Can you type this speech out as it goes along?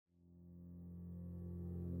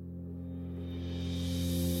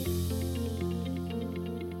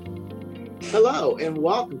Hello, and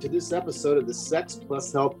welcome to this episode of the Sex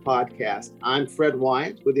Plus Health podcast. I'm Fred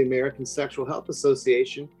Wyant with the American Sexual Health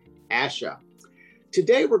Association, ASHA.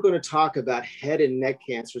 Today, we're going to talk about head and neck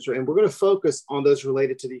cancers, and we're going to focus on those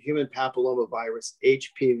related to the human papillomavirus,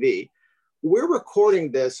 HPV. We're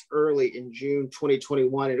recording this early in June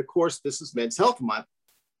 2021, and of course, this is Men's Health Month.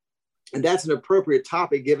 And that's an appropriate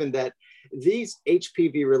topic given that these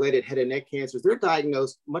HPV-related head and neck cancers, they're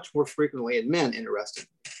diagnosed much more frequently in men, interestingly.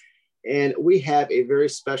 And we have a very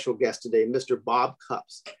special guest today, Mr. Bob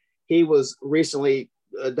Kupps. He was recently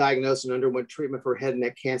diagnosed and underwent treatment for head and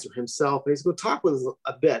neck cancer himself. And he's going to talk with us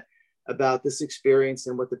a bit about this experience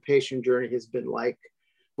and what the patient journey has been like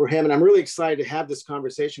for him. And I'm really excited to have this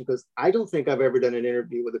conversation because I don't think I've ever done an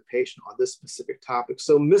interview with a patient on this specific topic.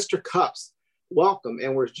 So Mr. Kupps, welcome.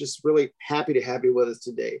 And we're just really happy to have you with us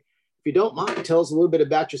today. If you don't mind, tell us a little bit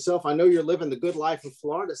about yourself. I know you're living the good life of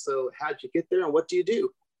Florida. So how'd you get there and what do you do?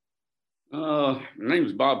 My name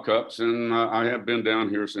is Bob Kupps, and I have been down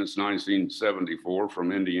here since 1974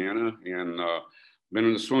 from Indiana, and been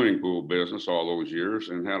in the swimming pool business all those years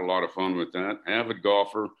and had a lot of fun with that. Avid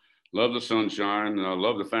golfer, love the sunshine,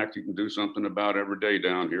 love the fact you can do something about every day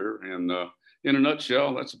down here. And in a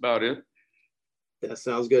nutshell, that's about it. That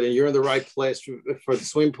sounds good. And you're in the right place for the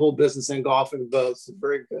swimming pool business and golfing both. So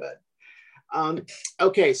very good.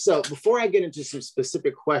 Okay, so before I get into some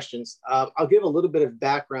specific questions, I'll give a little bit of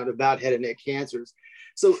background about head and neck cancers.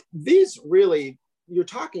 So these really, you're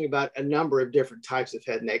talking about a number of different types of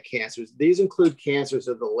head and neck cancers. These include cancers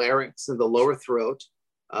of the larynx and the lower throat,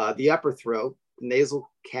 the upper throat,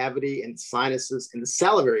 nasal cavity and sinuses, and the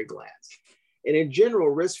salivary glands. And in general,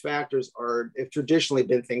 risk factors have traditionally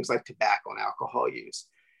been things like tobacco and alcohol use.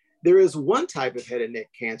 There is one type of head and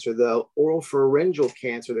neck cancer, though, oropharyngeal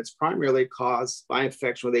cancer, that's primarily caused by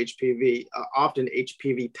infection with HPV, often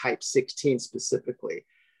HPV type 16 specifically.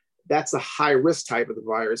 That's a high-risk type of the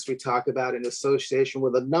virus we talk about in association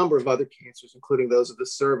with a number of other cancers, including those of the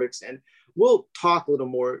cervix. And we'll talk a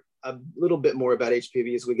little bit more about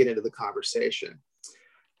HPV as we get into the conversation.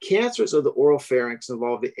 Cancers of the oropharynx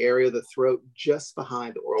involve the area of the throat just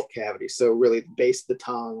behind the oral cavity. So really the base of the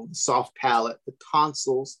tongue, the soft palate, the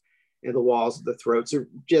tonsils, and the walls of the throat are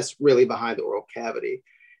just really behind the oral cavity.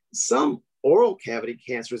 Some oral cavity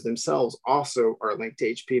cancers themselves also are linked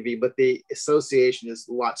to HPV, but the association is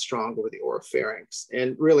a lot stronger with the oropharynx.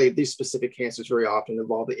 And really, these specific cancers very often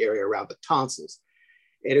involve the area around the tonsils.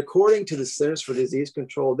 And according to the Centers for Disease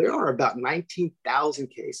Control, there are about 19,000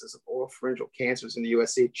 cases of oropharyngeal cancers in the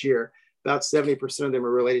US each year. About 70% of them are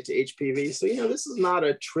related to HPV. So, this is not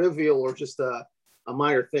a trivial or just a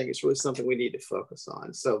minor thing. It's really something we need to focus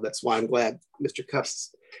on. So that's why I'm glad Mr.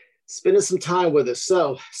 Kupps spending some time with us.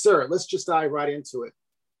 So, sir, let's just dive right into it.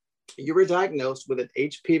 You were diagnosed with an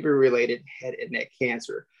HPV-related head and neck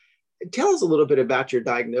cancer. Tell us a little bit about your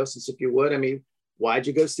diagnosis, if you would. I mean, why'd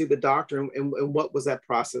you go see the doctor and what was that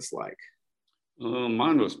process like?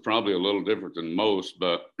 Mine was probably a little different than most,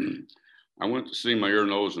 but I went to see my ear,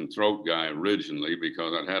 nose, and throat guy originally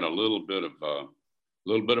because I'd had a little bit of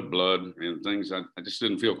blood and things. I just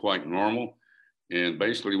didn't feel quite normal, and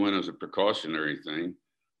basically went as a precautionary thing.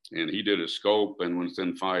 And he did a scope, and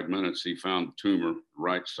within 5 minutes, he found the tumor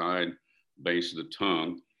right side base of the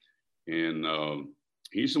tongue. And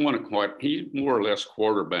he's the one he more or less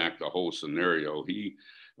quarterbacked the whole scenario. He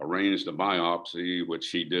arranged a biopsy, which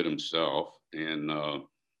he did himself, and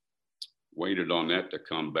waited on that to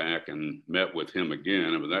come back and met with him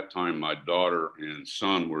again. And at that time, my daughter and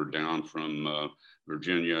son were down from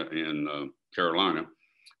Virginia and Carolina.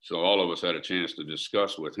 So all of us had a chance to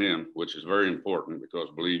discuss with him, which is very important because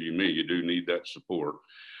believe you me, you do need that support.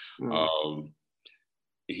 Mm-hmm.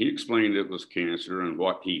 He explained it was cancer and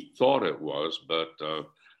what he thought it was, but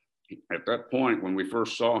at that point, when we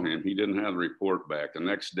first saw him, he didn't have the report back. The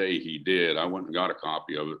next day he did. I went and got a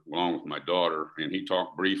copy of it along with my daughter, and he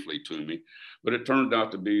talked briefly to me, but it turned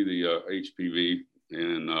out to be the HPV,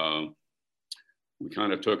 and we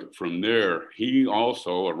kind of took it from there. He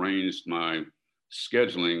also arranged my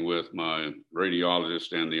scheduling with my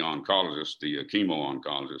radiologist and the oncologist, the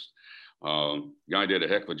chemo-oncologist. Guy did a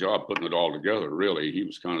heck of a job putting it all together, really. He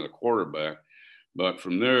was kind of the quarterback. But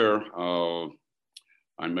from there,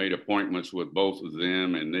 I made appointments with both of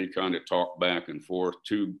them, and they kind of talked back and forth.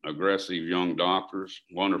 Two aggressive young doctors,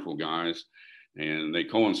 wonderful guys, and they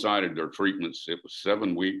coincided their treatments. It was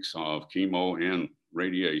 7 weeks of chemo and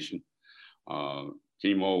radiation.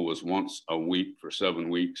 Chemo was once a week for 7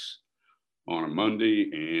 weeks on a Monday,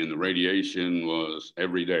 and the radiation was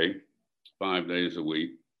every day, 5 days a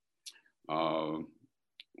week.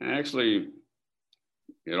 Actually,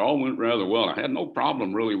 it all went rather well. I had no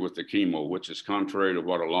problem really with the chemo, which is contrary to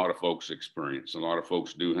what a lot of folks experience. A lot of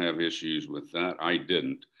folks do have issues with that. I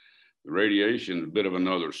didn't. The radiation, a bit of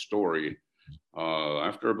another story.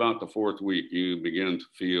 After about the fourth week, you begin to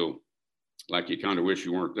feel like you kind of wish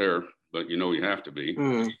you weren't there, but you know you have to be.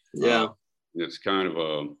 Yeah. It's kind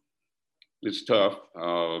of it's tough.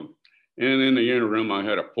 And in the interim, I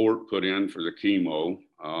had a port put in for the chemo,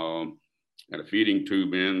 had a feeding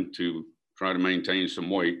tube in to try to maintain some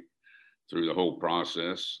weight through the whole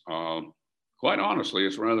process. Quite honestly,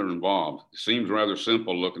 it's rather involved. It seems rather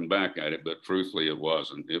simple looking back at it, but truthfully, it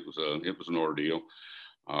wasn't. It was an ordeal.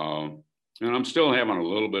 And I'm still having a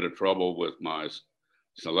little bit of trouble with my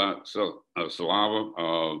saliva,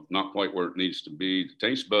 not quite where it needs to be. The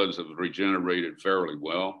taste buds have regenerated fairly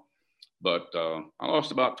well, but I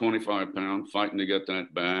lost about 25 pounds fighting to get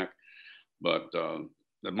that back. But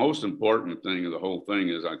the most important thing of the whole thing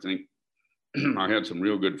is I think I had some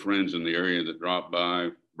real good friends in the area that dropped by,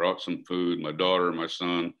 brought some food, my daughter, my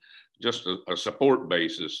son, just a support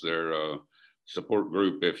basis, their support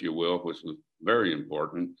group, if you will, which was very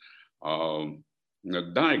important.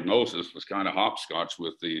 The diagnosis was kind of hopscotch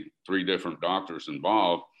with the 3 different doctors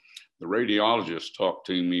involved. The radiologist talked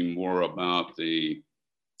to me more about the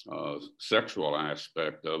sexual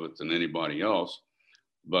aspect of it than anybody else,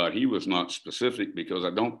 but he was not specific because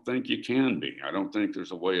I don't think you can be. I don't think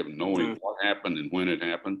there's a way of knowing what happened and when it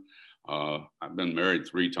happened. I've been married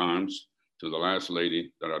 3 times to the last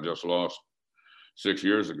lady that I just lost 6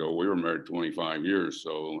 years ago. We were married 25 years.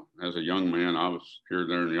 So as a young man, I was here,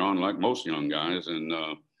 there, and yon, like most young guys. And,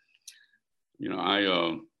 you know,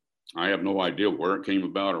 I have no idea where it came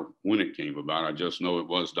about or when it came about. I just know it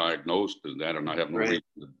was diagnosed as that, and I have no reason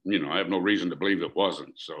to, I have no reason to believe it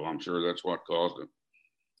wasn't. So I'm sure that's what caused it.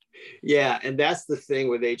 Yeah, and that's the thing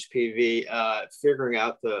with HPV. Figuring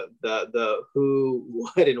out the who,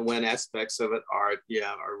 what, and when aspects of it are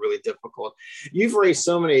really difficult. You've raised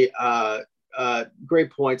so many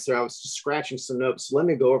great points there. I was just scratching some notes. So let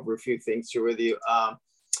me go over a few things here with you.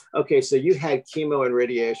 Okay, so you had chemo and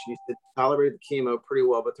radiation. You said tolerated the chemo pretty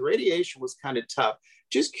well, but the radiation was kind of tough.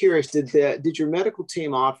 Just curious, did your medical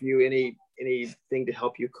team offer you anything to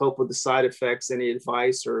help you cope with the side effects? Any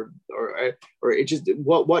advice or it just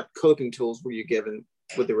what coping tools were you given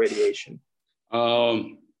with the radiation?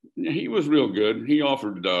 He was real good. He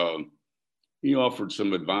offered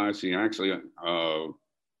some advice. He actually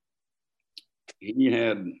he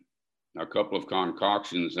had a couple of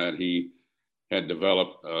concoctions that he had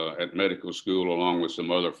developed at medical school along with some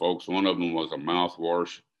other folks. One of them was a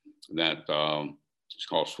mouthwash that it's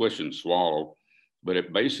called Swish and Swallow, but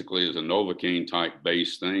it basically is a Novocaine type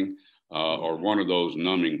base thing or one of those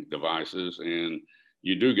numbing devices. And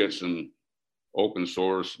you do get some open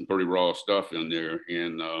source and pretty raw stuff in there.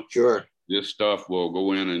 And sure, this stuff will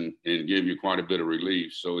go in and give you quite a bit of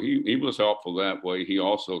relief. So he was helpful that way. He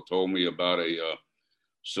also told me about a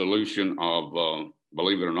solution of,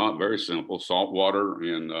 believe it or not, very simple, salt water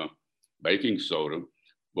and baking soda.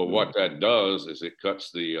 But what that does is it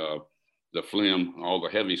cuts the phlegm, all the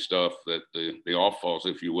heavy stuff, that the offalls,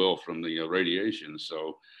 if you will, from the radiation.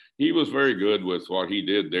 So he was very good with what he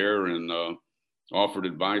did there and offered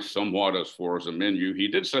advice somewhat as far as a menu. He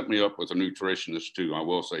did set me up with a nutritionist too. I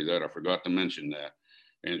will say that. I forgot to mention that.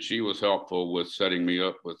 And she was helpful with setting me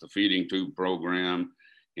up with the feeding tube program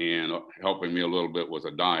and helping me a little bit with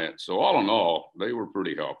a diet. So all in all, they were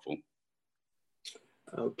pretty helpful.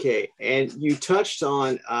 Okay, and you touched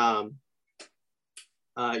on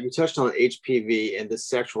HPV and the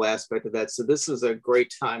sexual aspect of that. So this is a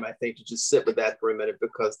great time, I think, to just sit with that for a minute,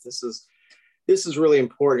 because this is really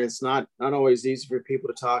important. It's not always easy for people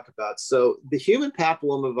to talk about. So the human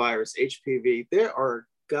papillomavirus, HPV, there are,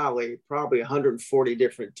 golly, probably 140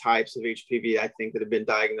 different types of HPV, I think, that have been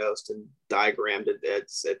diagnosed and diagrammed at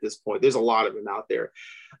this point. There's a lot of them out there.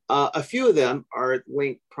 A few of them are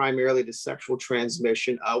linked primarily to sexual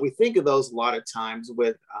transmission. We think of those a lot of times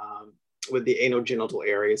with the anogenital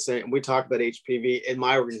areas. And we talk about HPV in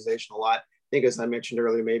my organization a lot. I think, as I mentioned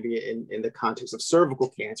earlier, maybe in the context of cervical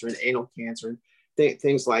cancer and anal cancer and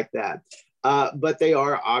things like that. But they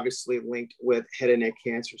are obviously linked with head and neck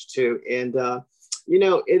cancers too. And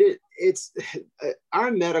it's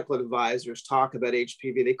our medical advisors talk about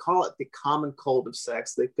HPV. They call it the common cold of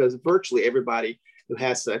sex, because virtually everybody who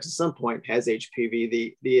has sex at some point has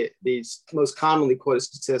HPV. These most commonly quoted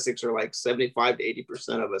statistics are like 75 to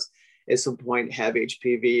 80% of us at some point have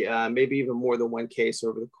HPV, maybe even more than one case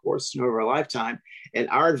over the course of our lifetime. And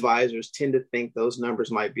our advisors tend to think those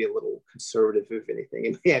numbers might be a little conservative, if anything.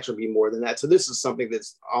 It may actually be more than that. So this is something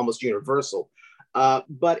that's almost universal.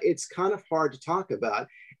 But it's kind of hard to talk about.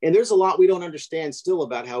 And there's a lot we don't understand still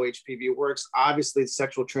about how HPV works. Obviously,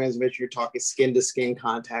 sexual transmission, you're talking skin to skin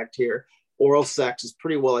contact here. Oral sex is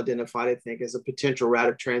pretty well identified, I think, as a potential route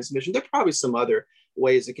of transmission. There are probably some other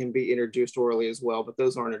ways it can be introduced orally as well, but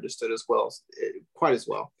those aren't understood as well, quite as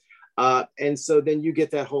well. And so then you get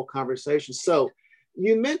that whole conversation. So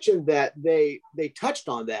you mentioned that they touched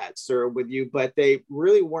on that, sir, with you, but they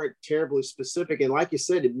really weren't terribly specific. And like you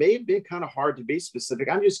said, it may have been kind of hard to be specific.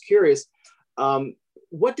 I'm just curious,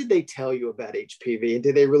 what did they tell you about HPV? And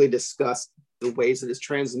did they really discuss the ways that it's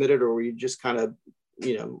transmitted, or were you just kind of,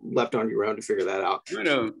 left on your own to figure that out?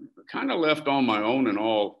 Kind of left on my own, in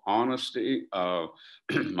all honesty.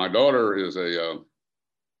 My daughter is a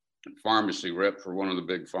pharmacy rep for one of the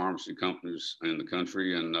big pharmacy companies in the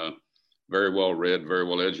country, and very well read, very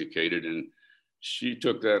well educated. And she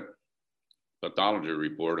took that pathology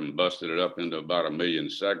report and busted it up into about 1 million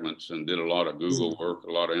segments and did a lot of Google work,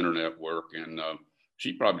 a lot of internet work. And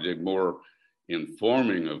she probably did more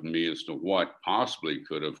informing of me as to what possibly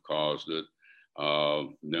could have caused it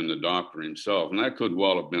than the doctor himself. And that could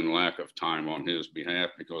well have been lack of time on his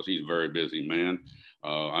behalf, because he's a very busy man.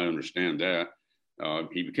 I understand that.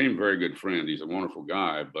 He became a very good friend. He's a wonderful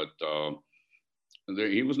guy, but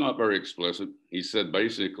he was not very explicit. He said,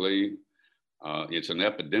 basically, it's an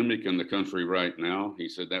epidemic in the country right now. He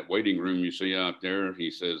said that waiting room you see out there, he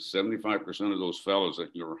says 75% of those fellows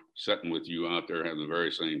that you're sitting with you out there have the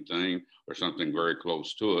very same thing or something very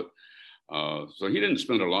close to it. So he didn't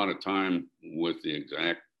spend a lot of time with the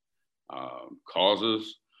exact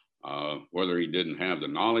causes. Whether he didn't have the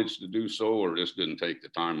knowledge to do so or just didn't take the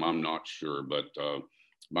time, I'm not sure. But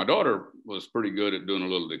my daughter was pretty good at doing a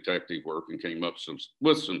little detective work and came up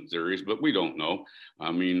with some theories, but we don't know.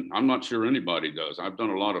 I mean, I'm not sure anybody does. I've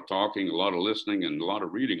done a lot of talking, a lot of listening, and a lot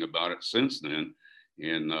of reading about it since then.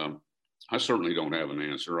 And I certainly don't have an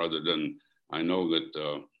answer, other than I know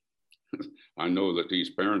that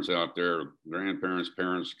these parents out there, grandparents,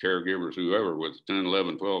 parents, caregivers, whoever, with 10,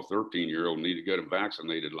 11, 12, 13-year-old need to get them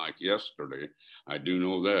vaccinated like yesterday. I do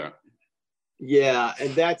know that. Yeah,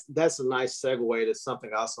 and that's a nice segue to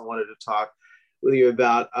something else I wanted to talk with you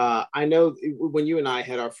about. I know when you and I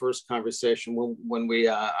had our first conversation, when we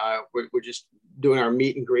were just doing our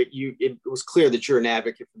meet and greet, it was clear that you're an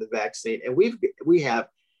advocate for the vaccine, and we have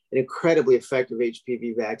an incredibly effective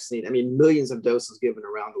HPV vaccine. I mean, millions of doses given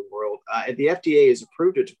around the world, and the FDA has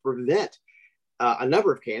approved it to prevent a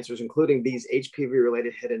number of cancers, including these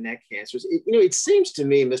HPV-related head and neck cancers. It seems to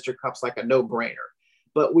me, Mr. Cups, like a no-brainer.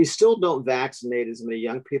 But we still don't vaccinate as many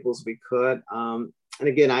young people as we could. And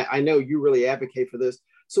again, I know you really advocate for this.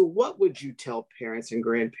 So what would you tell parents and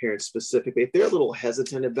grandparents specifically, if they're a little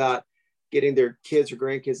hesitant about getting their kids or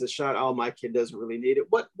grandkids a shot? Oh, my kid doesn't really need it.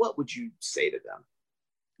 What would you say to them?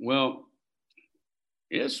 Well,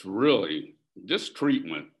 it's really this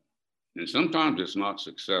treatment, and sometimes it's not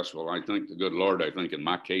successful. I think the good Lord, I think in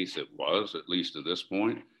my case it was, at least to this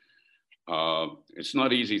point. It's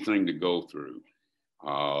not an easy thing to go through.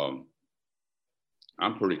 I'm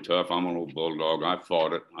pretty tough. I'm an old bulldog. I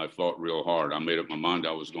fought it. I fought real hard. I made up my mind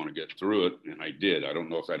I was going to get through it, and I did. I don't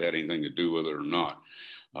know if that had anything to do with it or not.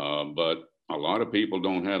 But a lot of people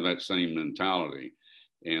don't have that same mentality.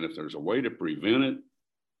 And if there's a way to prevent it,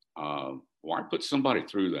 why put somebody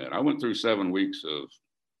through that? I went through 7 weeks of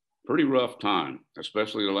pretty rough time,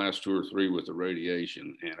 especially the last 2 or 3 with the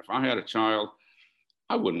radiation. And if I had a child,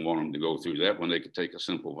 I wouldn't want them to go through that when they could take a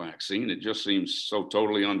simple vaccine. It just seems so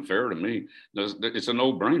totally unfair to me. It's a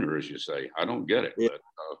no-brainer, as you say. I don't get it, but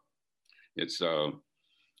it's and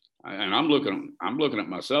I'm looking at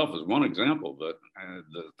myself as one example. But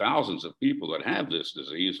the thousands of people that have this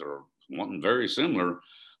disease or one very similar,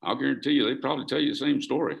 I'll guarantee you, they'd probably tell you the same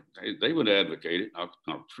story. They would advocate it.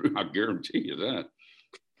 I guarantee you that.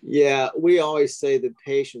 Yeah, we always say that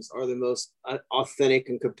patients are the most authentic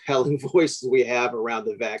and compelling voices we have around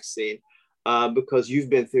the vaccine, because you've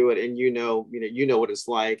been through it and you know what it's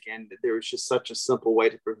like, and there's just such a simple way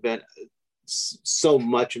to prevent so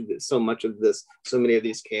many of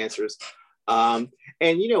these cancers. And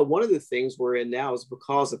one of the things we're in now is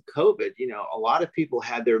because of COVID. A lot of people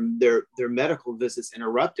had their medical visits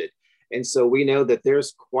interrupted. And so we know that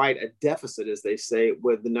there's quite a deficit, as they say,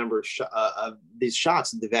 with the number of these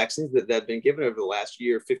shots, the vaccines that have been given over the last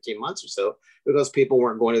year, 15 months or so, because people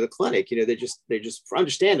weren't going to the clinic. They just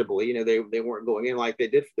understandably, they weren't going in like they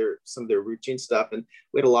did for some of their routine stuff. And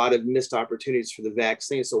we had a lot of missed opportunities for the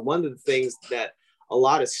vaccine. So one of the things that a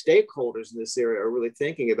lot of stakeholders in this area are really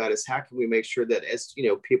thinking about is how can we make sure that as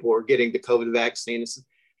people are getting the COVID vaccines,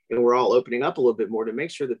 and we're all opening up a little bit more to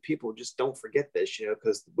make sure that people just don't forget this,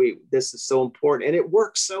 because this is so important and it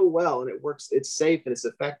works so well, and it's safe and it's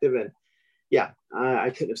effective. And Yeah,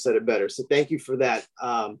 I couldn't have said it better. So thank you for that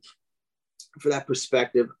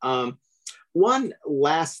perspective. One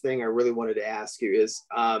last thing I really wanted to ask you is,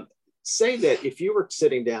 say that if you were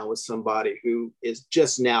sitting down with somebody who is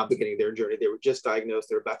just now beginning their journey, they were just diagnosed,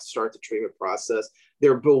 they're about to start the treatment process,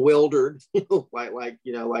 they're bewildered,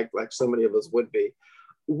 like so many of us would be.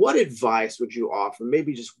 What advice would you offer?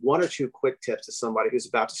 Maybe just one or two quick tips to somebody who's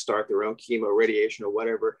about to start their own chemo, radiation, or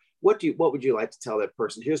whatever. What would you like to tell that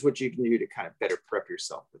person? Here's what you can do to kind of better prep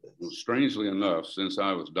yourself for this. Well, strangely enough, since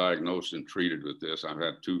I was diagnosed and treated with this, I've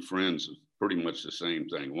had two friends pretty much the same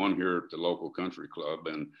thing. One here at the local country club,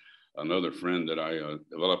 and another friend that I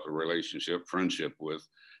developed a friendship with,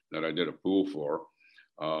 that I did a pool for.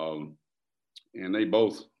 And they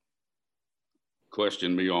both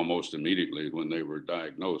questioned me almost immediately when they were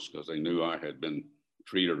diagnosed, because they knew I had been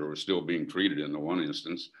treated or was still being treated in the one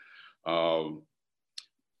instance.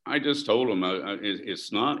 I just told them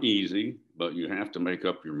it's not easy, but you have to make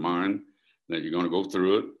up your mind that you're going to go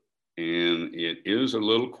through it. And it is a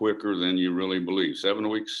little quicker than you really believe. 7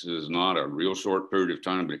 weeks is not a real short period of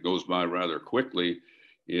time, but it goes by rather quickly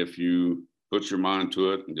if you put your mind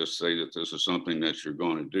to it and just say that this is something that you're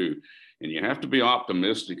going to do. And you have to be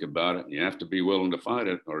optimistic about it. And you have to be willing to fight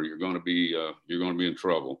it, or you're going to be in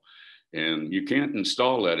trouble. And you can't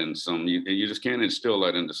install that in you just can't instill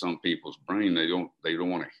that into some people's brain. They don't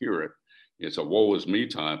want to hear it. It's a woe is me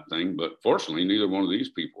type thing. But fortunately, neither one of these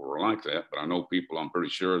people were like that. But I know people, I'm pretty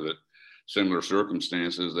sure that similar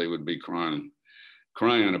circumstances, they would be crying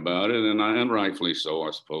about it. And rightfully so,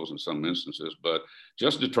 I suppose, in some instances. But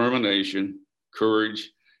just determination,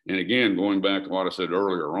 courage. And again, going back to what I said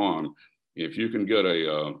earlier on, if you can get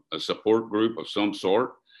a support group of some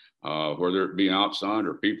sort, whether it be outside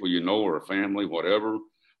or people you know or a family, whatever,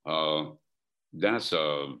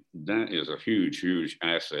 that is a huge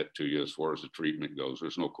asset to you as far as the treatment goes.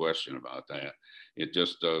 There's no question about that. It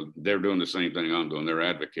just, they're doing the same thing I'm doing. They're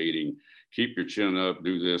advocating, keep your chin up,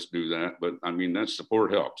 do this, do that. But I mean, that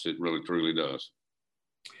support helps. It really, truly does.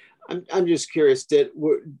 I'm just curious, did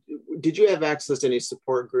you have access to any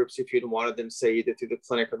support groups if you'd wanted them, say either through the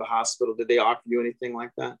clinic or the hospital? Did they offer you anything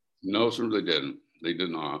like that? No, sir, they didn't. They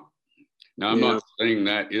did not. Now, I'm not saying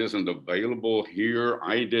that isn't available here.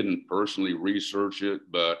 I didn't personally research it,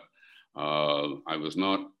 but I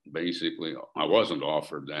wasn't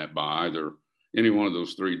offered that by either any one of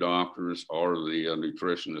those three doctors or the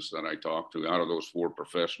nutritionist that I talked to. Out of those four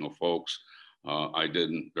professional folks,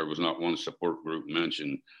 there was not one support group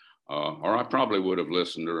mentioned. Or I probably would have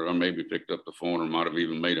listened, or I maybe picked up the phone, or might have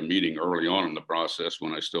even made a meeting early on in the process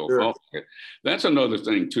when I still felt it. That's another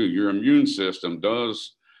thing too. Your immune system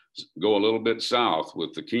does go a little bit south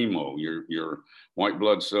with the chemo. Your white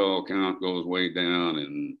blood cell count goes way down,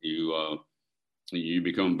 and you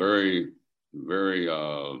become very, very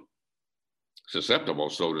susceptible,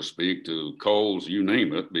 so to speak, to colds, you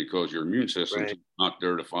name it, because your immune system's not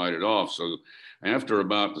there to fight it off. So after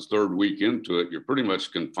about the third week into it, you're pretty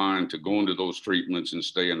much confined to going to those treatments and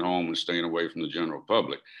staying home and staying away from the general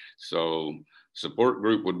public. So support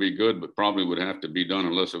group would be good, but probably would have to be done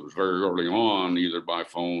unless it was very early on, either by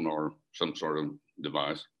phone or some sort of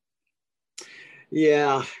device.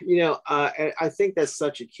 Yeah, I think that's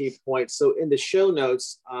such a key point. So in the show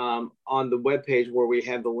notes on the webpage where we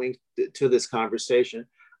have the link to this conversation,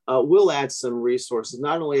 we'll add some resources,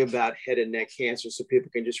 not only about head and neck cancer, so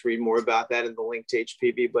people can just read more about that in the link to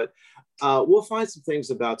HPV, but we'll find some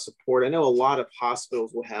things about support. I know a lot of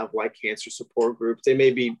hospitals will have like cancer support groups. They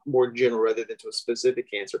may be more general rather than to a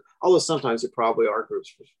specific cancer, although sometimes there probably are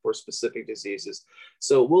groups for specific diseases.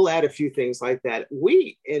 So we'll add a few things like that.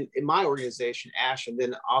 We, in my organization, ASH, and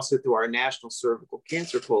then also through our National Cervical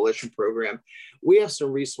Cancer Coalition program, we have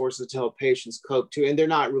some resources to help patients cope too. And they're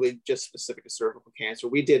not really just specific to cervical cancer.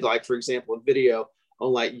 We did, like, for example, a video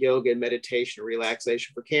on like yoga and meditation and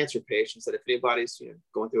relaxation for cancer patients, that if anybody's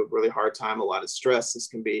going through a really hard time, a lot of stress, this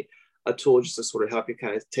can be a tool just to sort of help you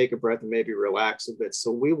kind of take a breath and maybe relax a bit. So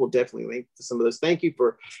we will definitely link to some of those. Thank you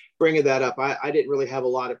for bringing that up. I didn't really have a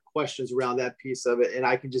lot of questions around that piece of it. And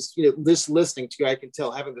I can just, this listening to you, I can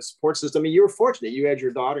tell, having the support system, I mean, you were fortunate. You had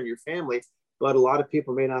your daughter and your family, but a lot of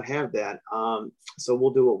people may not have that. So we'll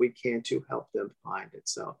do what we can to help them find it.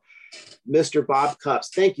 So Mr. Bob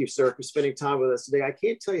Cupps, thank you, sir, for spending time with us today. I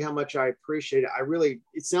can't tell you how much I appreciate it.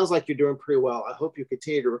 It sounds like you're doing pretty well. I hope you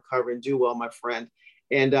continue to recover and do well, my friend.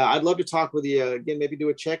 And I'd love to talk with you again, maybe do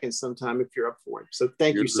a check-in sometime if you're up for it. So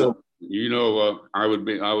thank you so much.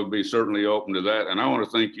 I would be certainly open to that. And I want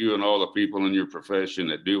to thank you and all the people in your profession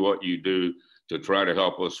that do what you do to try to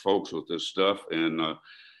help us folks with this stuff. And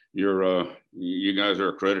you guys are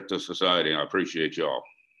a credit to society. I appreciate y'all.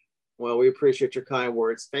 Well, we appreciate your kind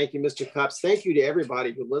words. Thank you, Mr. Cups. Thank you to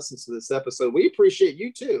everybody who listens to this episode. We appreciate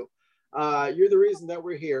you too. You're the reason that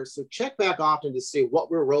we're here. So check back often to see what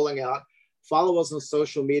we're rolling out. Follow us on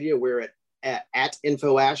social media. We're at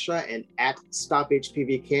InfoASHA and at Stop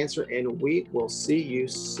HPV Cancer, and we will see you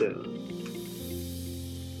soon.